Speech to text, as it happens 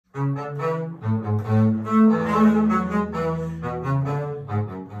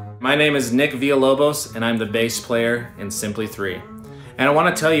My name is Nick Villalobos, and I'm the bass player in Simply 3. And I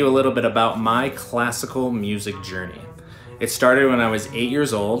want to tell you a little bit about my classical music journey. It started when I was 8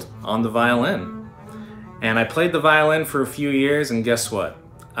 years old on the violin. And I played the violin for a few years, and guess what?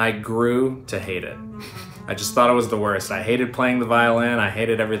 I grew to hate it. I just thought it was the worst. I hated playing the violin, I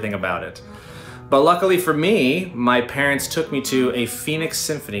hated everything about it. But luckily for me, my parents took me to a Phoenix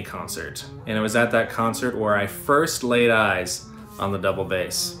Symphony concert. And it was at that concert where I first laid eyes on the double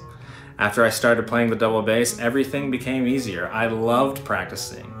bass. After I started playing the double bass, everything became easier. I loved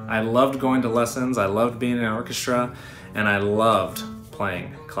practicing. I loved going to lessons, I loved being in an orchestra, and I loved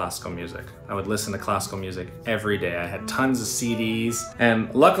playing classical music. I would listen to classical music every day. I had tons of CDs. And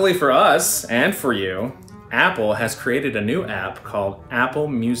luckily for us, and for you, Apple has created a new app called Apple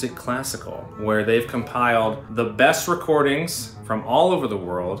Music Classical, where they've compiled the best recordings from all over the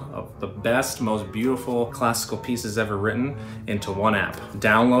world of the best, most beautiful classical pieces ever written into one app.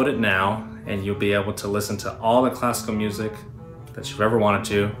 Download it now, and you'll be able to listen to all the classical music that you've ever wanted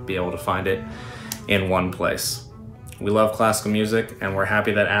to, be able to find it in one place. We love classical music, and we're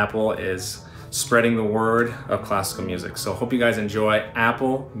happy that Apple is spreading the word of classical music. So hope you guys enjoy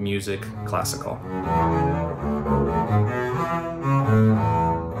Apple Music Classical.